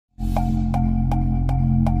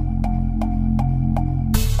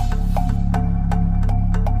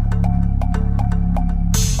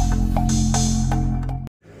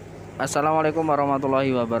Assalamualaikum warahmatullahi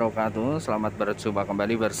wabarakatuh. Selamat berjumpa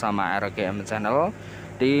kembali bersama R.G.M channel.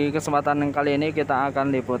 Di kesempatan kali ini kita akan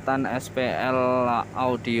liputan SPL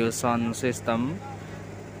audio sound system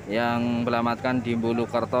yang beralamatkan di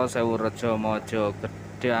Bulukerto, Sewurejo,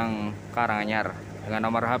 Mojogedang, Karanganyar dengan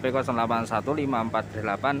nomor HP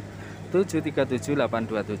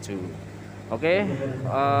 081548737827. Oke,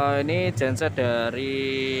 ini genset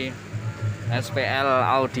dari SPL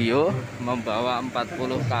audio membawa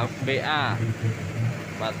 40 kVA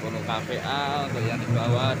untuk yang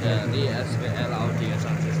dibawa dari SPL audio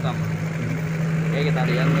sound system. Oke, kita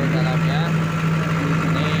lihat untuk dalamnya.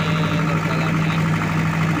 Ini untuk dalamnya.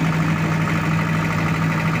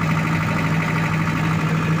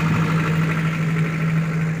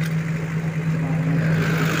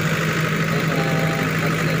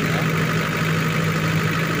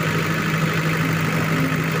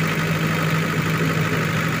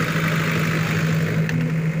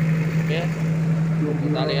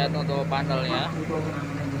 Kita lihat untuk panelnya.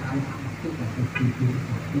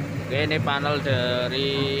 Oke, ini panel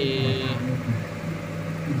dari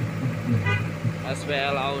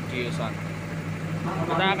SPL audio sound.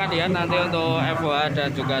 Kita akan lihat nanti untuk FOH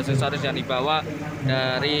dan juga aksesoris yang dibawa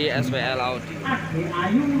dari SPL audio.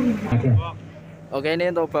 Oke,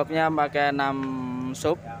 ini untuk boxnya pakai 6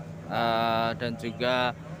 sub dan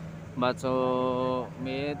juga 4 sub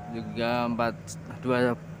mid, juga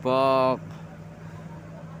 2 box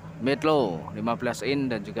mid low 15 in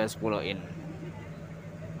dan juga 10 in.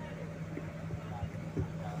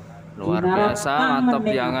 Luar biasa, mantap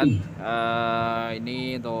banget.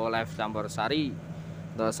 Ini untuk live campur sari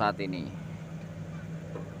untuk saat ini.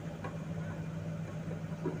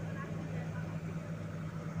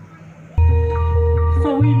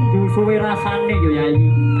 Sewindu suwe rasane yo ya iki.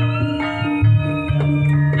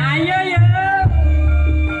 Ayo ya.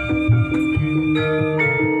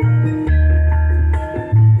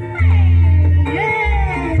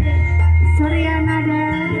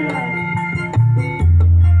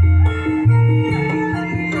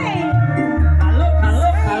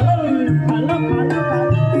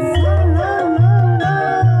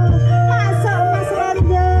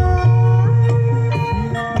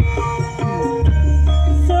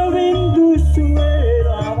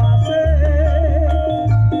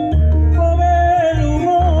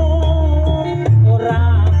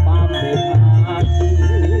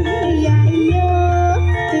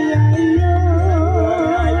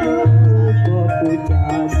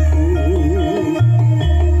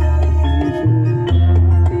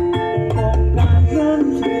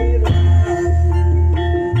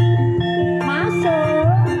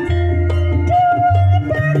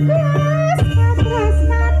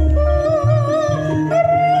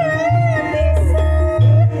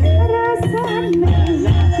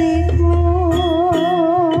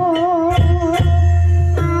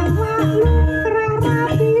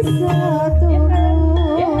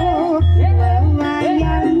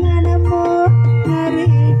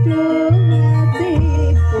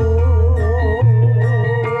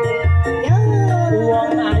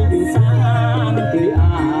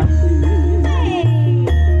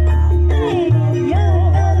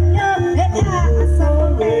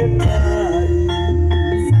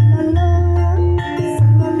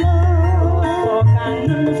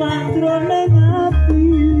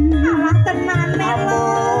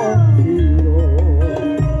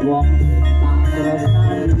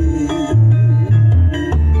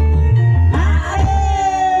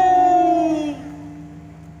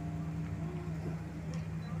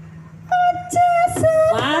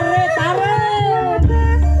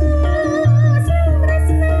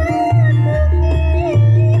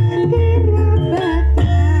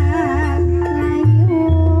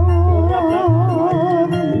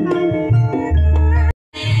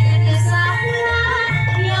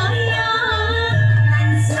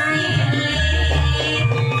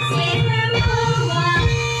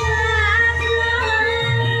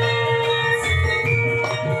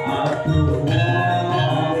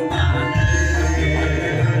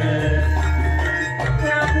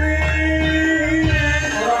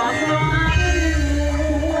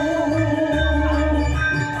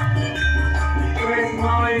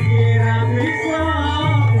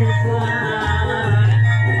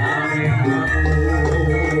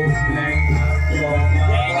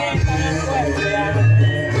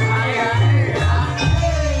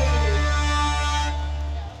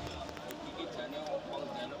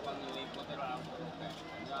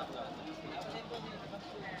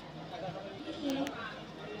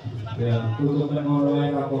 Ya, tutup menolak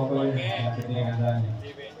apa-apa yang penting katanya.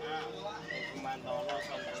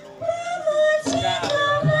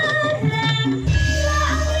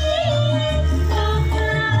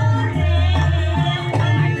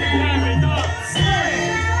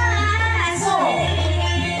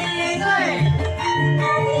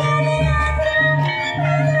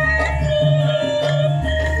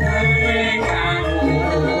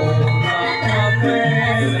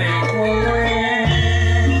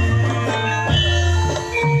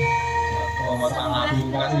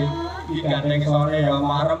 ning sore ya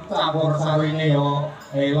marem campur sarine yo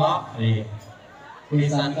elok.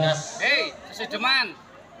 Pisan gas. Hei, sesedeman.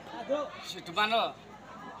 Sesedeman lo.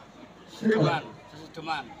 Sesedeman.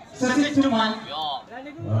 Sesedeman. Sesiduman. Yo.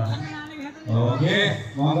 Oke,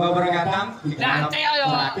 monggo berkatang Nanti ayo.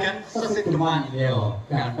 Raden sesiduman yo.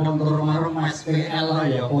 Ganteng tur marum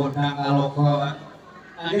SPL ya kondang kalogo.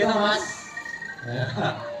 Kita Mas.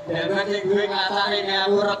 Jangan sing gue ngatane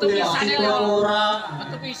ngawur ya sik ora.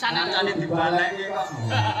 Metu pisan Nangane dibaleki kok.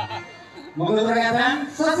 Monggo berkatang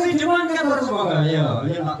sesiduman kabar semoga yo.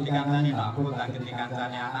 Yo nak dikandani aku tak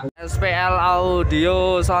dikandani anak. SPL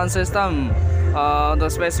audio sound system. Untuk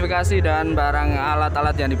spesifikasi dan barang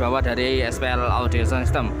alat-alat yang dibawa dari SPL audio sound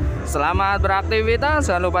system. Selamat beraktivitas,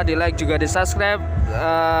 jangan lupa di like juga di subscribe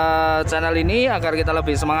channel ini agar kita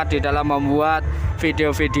lebih semangat di dalam membuat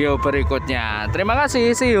video-video berikutnya. Terima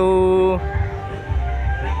kasih, see you.